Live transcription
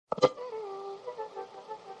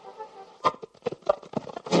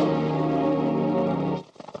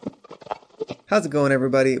How's it going,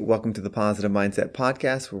 everybody? Welcome to the Positive Mindset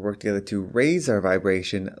Podcast, where we work together to raise our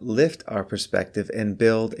vibration, lift our perspective, and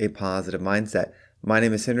build a positive mindset. My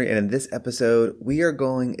name is Henry, and in this episode, we are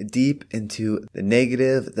going deep into the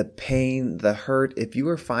negative, the pain, the hurt. If you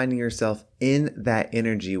are finding yourself in that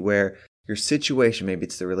energy where your situation, maybe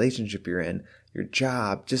it's the relationship you're in, your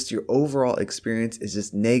job, just your overall experience is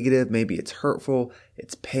just negative. Maybe it's hurtful,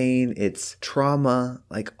 it's pain, it's trauma,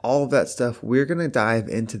 like all of that stuff. We're going to dive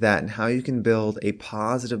into that and how you can build a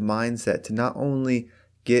positive mindset to not only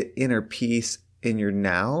get inner peace in your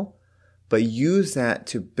now, but use that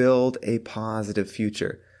to build a positive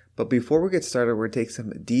future. But before we get started, we're going to take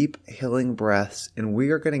some deep healing breaths and we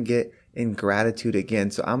are going to get in gratitude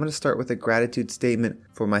again. So I'm going to start with a gratitude statement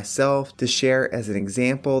for myself to share as an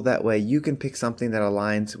example. That way you can pick something that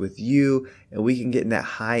aligns with you and we can get in that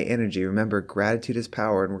high energy. Remember, gratitude is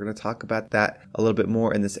power, and we're going to talk about that a little bit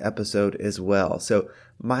more in this episode as well. So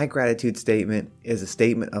my gratitude statement is a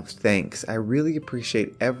statement of thanks. I really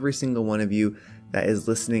appreciate every single one of you that is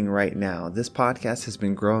listening right now. This podcast has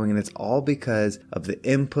been growing, and it's all because of the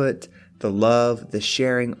input, the love, the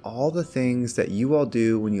sharing, all the things that you all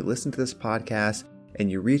do when you listen to this podcast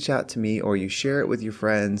and you reach out to me or you share it with your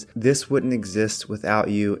friends. This wouldn't exist without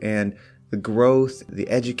you, and the growth, the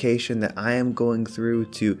education that I am going through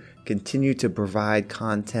to continue to provide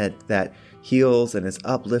content that heals and is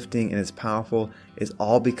uplifting and is powerful is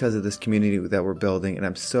all because of this community that we're building, and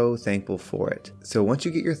I'm so thankful for it. So once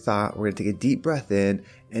you get your thought, we're going to take a deep breath in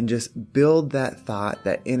and just build that thought,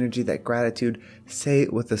 that energy, that gratitude. Say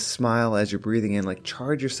it with a smile as you're breathing in, like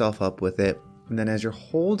charge yourself up with it. And then as you're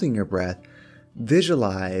holding your breath,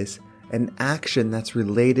 visualize an action that's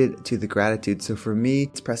related to the gratitude. So for me,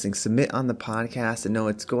 it's pressing submit on the podcast and know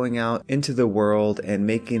it's going out into the world and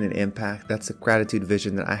making an impact. That's the gratitude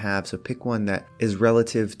vision that I have. So pick one that is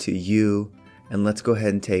relative to you, and let's go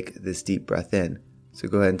ahead and take this deep breath in. So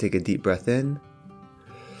go ahead and take a deep breath in.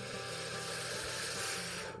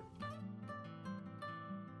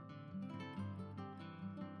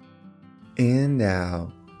 And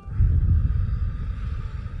out.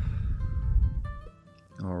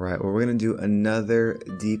 All right, well, we're going to do another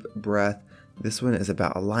deep breath. This one is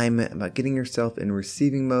about alignment, about getting yourself in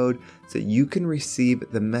receiving mode so you can receive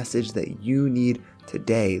the message that you need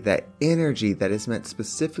today, that energy that is meant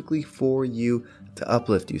specifically for you to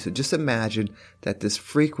uplift you. So just imagine that this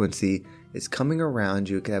frequency is coming around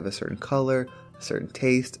you. It could have a certain color, a certain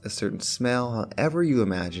taste, a certain smell, however you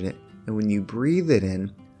imagine it. And when you breathe it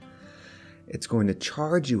in, it's going to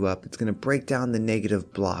charge you up. It's going to break down the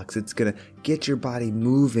negative blocks. It's going to get your body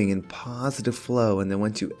moving in positive flow. And then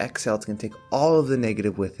once you exhale, it's going to take all of the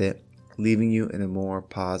negative with it, leaving you in a more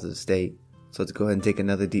positive state. So let's go ahead and take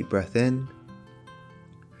another deep breath in.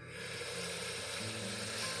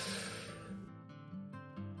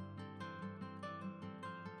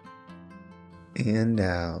 And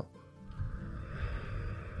out.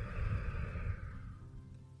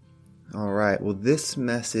 All right. Well, this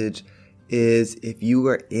message is if you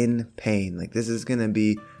are in pain, like this is going to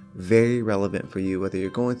be very relevant for you, whether you're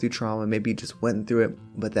going through trauma, maybe you just went through it,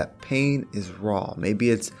 but that pain is raw. Maybe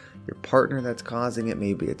it's your partner that's causing it.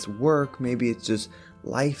 Maybe it's work. Maybe it's just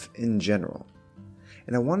life in general.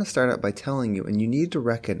 And I want to start out by telling you, and you need to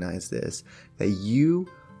recognize this, that you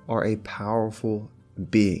are a powerful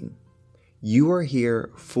being. You are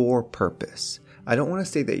here for purpose. I don't want to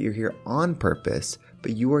say that you're here on purpose,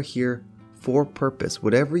 but you are here for purpose.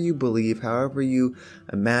 Whatever you believe, however you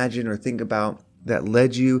imagine or think about that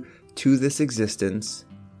led you to this existence,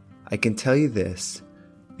 I can tell you this,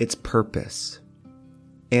 it's purpose.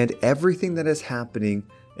 And everything that is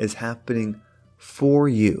happening for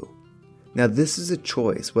you. Now, this is a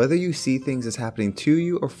choice. Whether you see things as happening to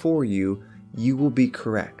you or for you, you will be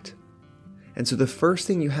correct. And so the first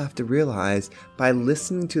thing you have to realize by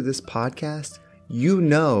listening to this podcast, you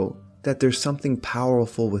know that there's something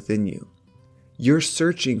powerful within you. You're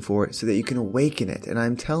searching for it so that you can awaken it. And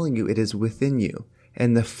I'm telling you, it is within you.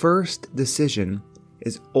 And the first decision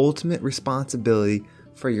is ultimate responsibility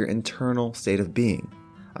for your internal state of being.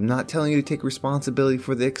 I'm not telling you to take responsibility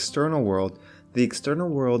for the external world. The external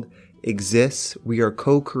world exists. We are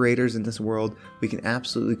co-creators in this world. We can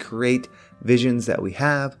absolutely create visions that we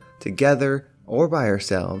have together or by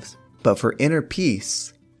ourselves. But for inner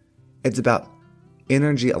peace, it's about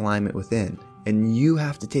energy alignment within. And you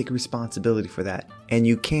have to take responsibility for that. And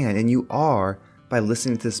you can, and you are, by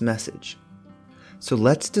listening to this message. So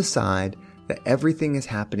let's decide that everything is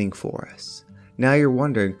happening for us. Now you're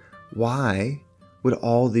wondering, why would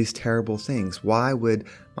all these terrible things? Why would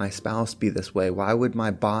my spouse be this way? Why would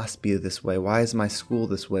my boss be this way? Why is my school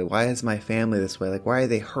this way? Why is my family this way? Like, why are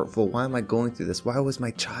they hurtful? Why am I going through this? Why was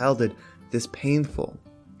my childhood this painful?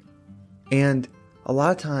 And a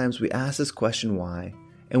lot of times we ask this question why,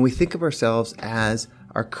 and we think of ourselves as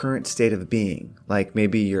our current state of being, like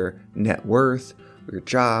maybe your net worth, or your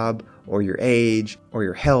job, or your age, or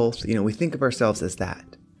your health. We think of ourselves as that.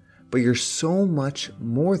 But you're so much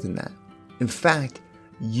more than that. In fact,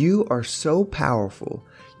 you are so powerful.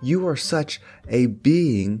 You are such a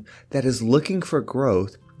being that is looking for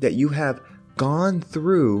growth, that you have gone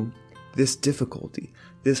through this difficulty,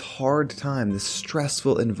 this hard time, this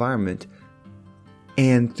stressful environment,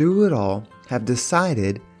 and through it all have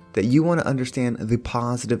decided that you want to understand the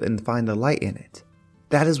positive and find the light in it.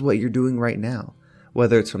 That is what you're doing right now.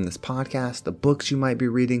 Whether it's from this podcast, the books you might be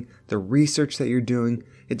reading, the research that you're doing,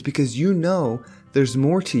 it's because you know there's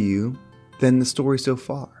more to you than the story so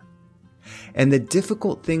far. And the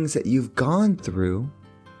difficult things that you've gone through,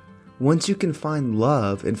 once you can find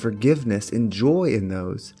love and forgiveness and joy in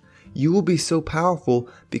those, you will be so powerful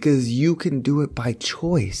because you can do it by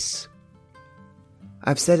choice.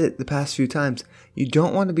 I've said it the past few times, you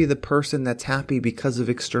don't want to be the person that's happy because of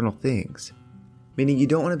external things. Meaning you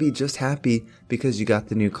don't want to be just happy because you got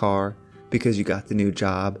the new car, because you got the new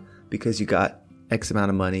job, because you got X amount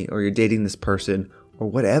of money, or you're dating this person, or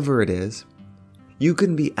whatever it is. You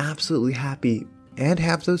can be absolutely happy and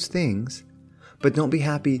have those things, but don't be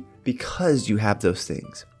happy because you have those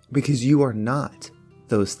things, because you are not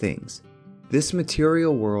those things. This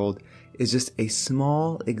material world is just a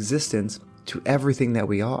small existence to everything that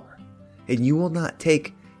we are. And you will not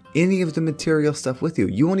take any of the material stuff with you.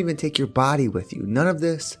 You won't even take your body with you. None of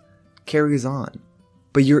this carries on.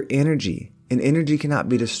 But your energy, and energy cannot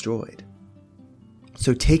be destroyed.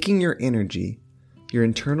 So taking your energy, your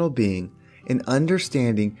internal being, and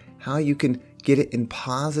understanding how you can get it in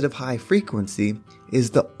positive high frequency is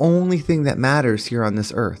the only thing that matters here on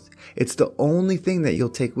this earth. It's the only thing that you'll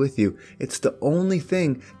take with you. It's the only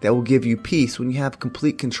thing that will give you peace when you have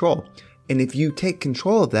complete control. And if you take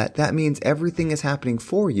control of that, that means everything is happening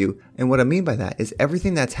for you. And what I mean by that is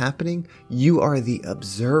everything that's happening, you are the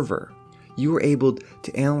observer. You are able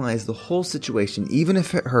to analyze the whole situation, even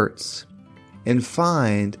if it hurts, and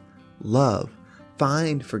find love,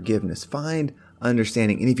 find forgiveness, find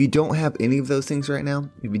understanding. And if you don't have any of those things right now,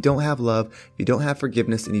 if you don't have love, if you don't have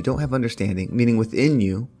forgiveness, and you don't have understanding, meaning within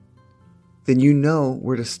you, then you know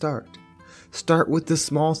where to start. Start with the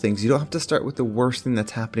small things. You don't have to start with the worst thing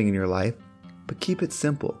that's happening in your life, but keep it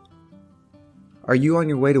simple. Are you on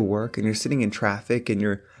your way to work and you're sitting in traffic and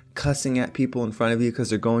you're cussing at people in front of you because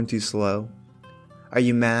they're going too slow? Are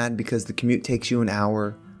you mad because the commute takes you an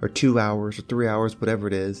hour or 2 hours or 3 hours, whatever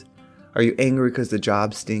it is? Are you angry because the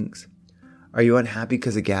job stinks? Are you unhappy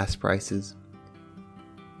because of gas prices?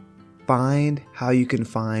 Find how you can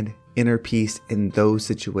find inner peace in those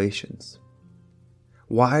situations.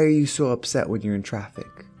 Why are you so upset when you're in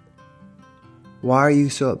traffic? Why are you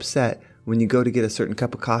so upset when you go to get a certain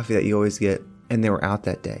cup of coffee that you always get and they were out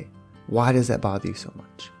that day? Why does that bother you so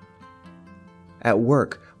much? At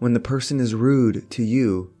work, when the person is rude to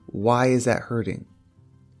you, why is that hurting?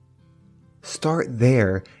 Start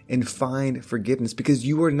there and find forgiveness, because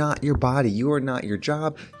you are not your body. You are not your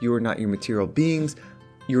job. You are not your material beings.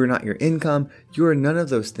 You are not your income. You are none of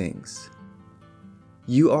those things.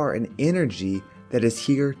 You are an energy that is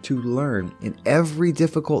here to learn. And every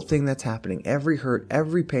difficult thing that's happening, every hurt,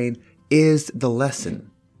 every pain is the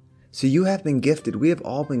lesson. So you have been gifted. We have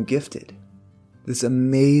all been gifted this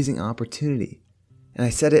amazing opportunity. And I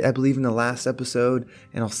said it, I believe, in the last episode,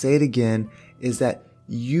 and I'll say it again, is that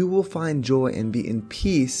you will find joy and be in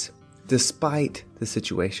peace despite the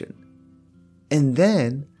situation. And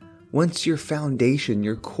then, once your foundation,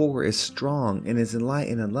 your core is strong and is in light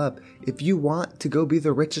and in love, if you want to go be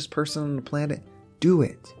the richest person on the planet, do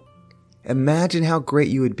it. Imagine how great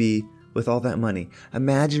you would be with all that money.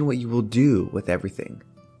 Imagine what you will do with everything.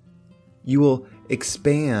 You will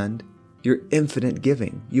expand your infinite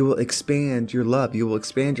giving. You will expand your love. You will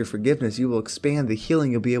expand your forgiveness. You will expand the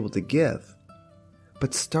healing you'll be able to give.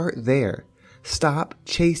 But start there. Stop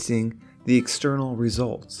chasing the external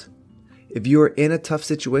results. If you are in a tough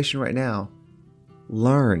situation right now,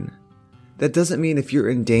 learn. That doesn't mean if you're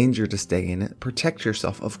in danger to stay in it. Protect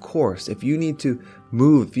yourself, of course. If you need to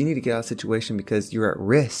move, if you need to get out of a situation because you're at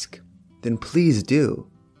risk, then please do.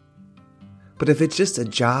 But if it's just a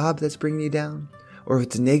job that's bringing you down, or if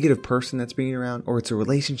it's a negative person that's bringing you around, or it's a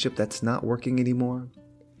relationship that's not working anymore,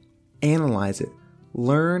 analyze it.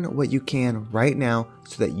 Learn what you can right now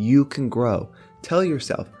so that you can grow. Tell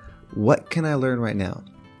yourself, what can I learn right now?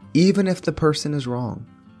 Even if the person is wrong.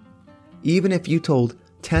 Even if you told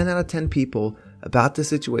 10 out of 10 people about the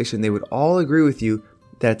situation, they would all agree with you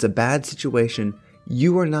that it's a bad situation.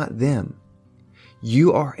 You are not them.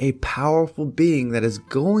 You are a powerful being that is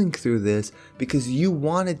going through this because you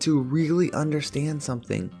wanted to really understand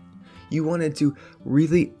something. You wanted to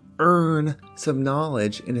really earn some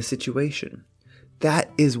knowledge in a situation.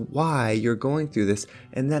 That is why you're going through this,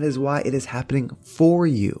 and that is why it is happening for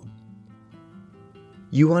you.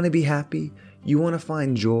 You want to be happy. You want to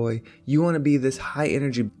find joy. You want to be this high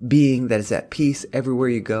energy being that is at peace everywhere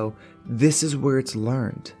you go. This is where it's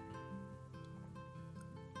learned.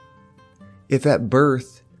 If at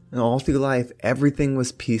birth and all through life, everything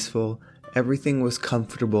was peaceful, everything was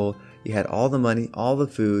comfortable, you had all the money, all the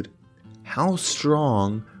food, how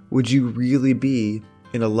strong would you really be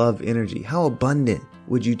in a love energy? How abundant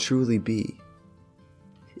would you truly be?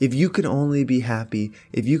 If you can only be happy,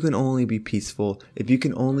 if you can only be peaceful, if you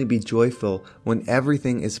can only be joyful when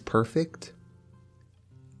everything is perfect,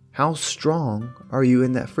 how strong are you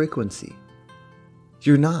in that frequency?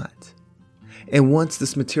 You're not. And once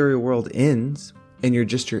this material world ends and you're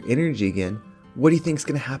just your energy again, what do you think is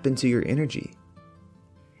going to happen to your energy?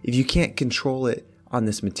 If you can't control it on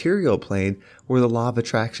this material plane where the law of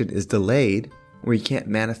attraction is delayed, where you can't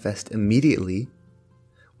manifest immediately,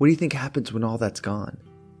 what do you think happens when all that's gone?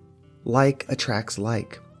 Like attracts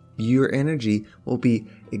like. Your energy will be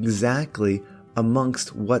exactly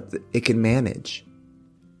amongst what it can manage.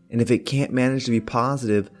 And if it can't manage to be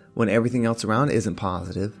positive when everything else around it isn't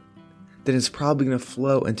positive, then it's probably going to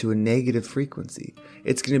flow into a negative frequency.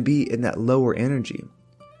 It's going to be in that lower energy.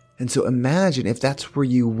 And so imagine if that's where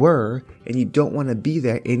you were and you don't want to be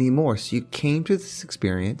there anymore. So you came to this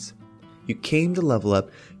experience, you came to level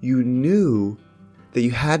up, you knew that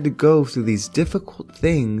you had to go through these difficult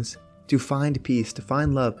things to find peace, to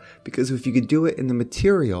find love. Because if you could do it in the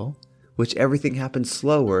material, which everything happens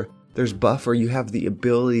slower, there's buffer, you have the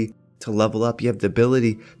ability to level up, you have the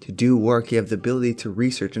ability to do work, you have the ability to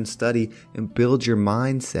research and study and build your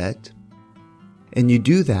mindset. And you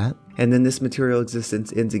do that, and then this material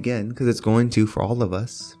existence ends again, because it's going to for all of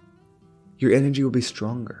us. Your energy will be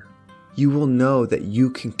stronger. You will know that you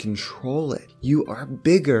can control it. You are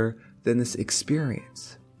bigger than this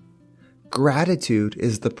experience. Gratitude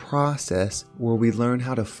is the process where we learn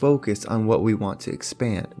how to focus on what we want to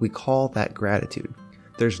expand. We call that gratitude.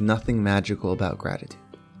 There's nothing magical about gratitude.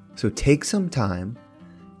 So take some time,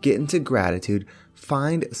 get into gratitude,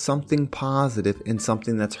 find something positive in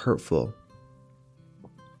something that's hurtful.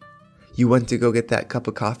 You went to go get that cup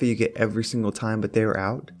of coffee you get every single time, but they were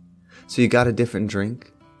out. So you got a different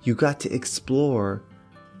drink. You got to explore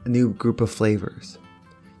a new group of flavors.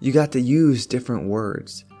 You got to use different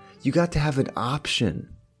words. You got to have an option.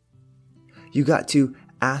 You got to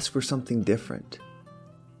ask for something different.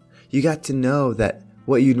 You got to know that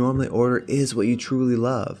what you normally order is what you truly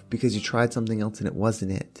love because you tried something else and it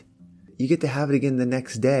wasn't it. You get to have it again the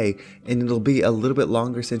next day and it'll be a little bit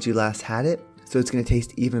longer since you last had it, so it's going to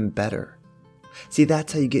taste even better. See,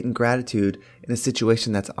 that's how you get in gratitude in a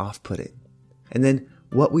situation that's off-putting. And then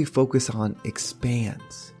what we focus on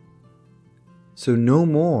expands. So no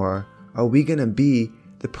more are we going to be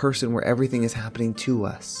the person where everything is happening to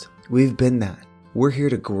us. We've been that. We're here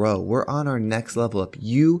to grow. We're on our next level up.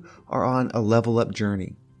 You are on a level up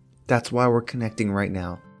journey. That's why we're connecting right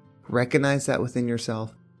now. Recognize that within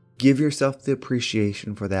yourself. Give yourself the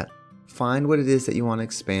appreciation for that. Find what it is that you want to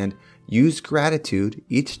expand. Use gratitude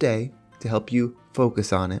each day to help you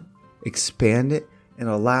focus on it. Expand it and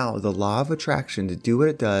allow the law of attraction to do what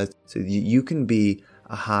it does so that you can be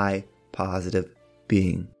a high positive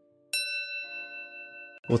being.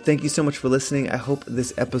 Well, thank you so much for listening. I hope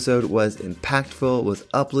this episode was impactful, was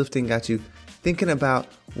uplifting, got you thinking about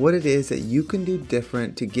what it is that you can do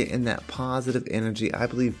different to get in that positive energy. I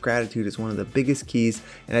believe gratitude is one of the biggest keys,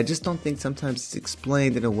 and I just don't think sometimes it's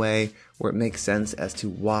explained in a way where it makes sense as to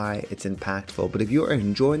why it's impactful. But if you are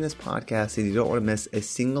enjoying this podcast and you don't want to miss a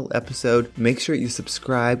single episode, make sure you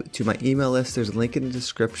subscribe to my email list. There's a link in the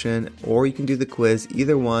description, or you can do the quiz.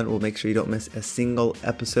 Either one will make sure you don't miss a single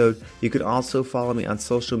episode. You can also follow me on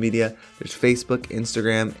social media. There's Facebook,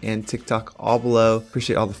 Instagram, and TikTok all below.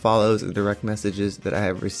 Appreciate all the follows and direct messages that I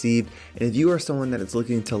have received. And if you are someone that is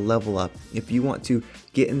looking to level up, if you want to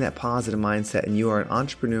get in that positive mindset and you are an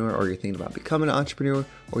entrepreneur, or you're thinking about becoming an entrepreneur,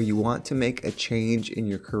 or you want to make a change in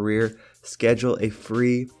your career, schedule a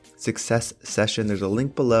free success session. There's a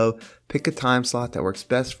link below. Pick a time slot that works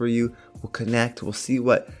best for you. We'll connect. We'll see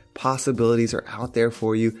what possibilities are out there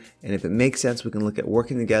for you. And if it makes sense, we can look at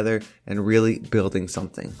working together and really building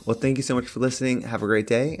something. Well, thank you so much for listening. Have a great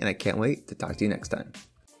day, and I can't wait to talk to you next time.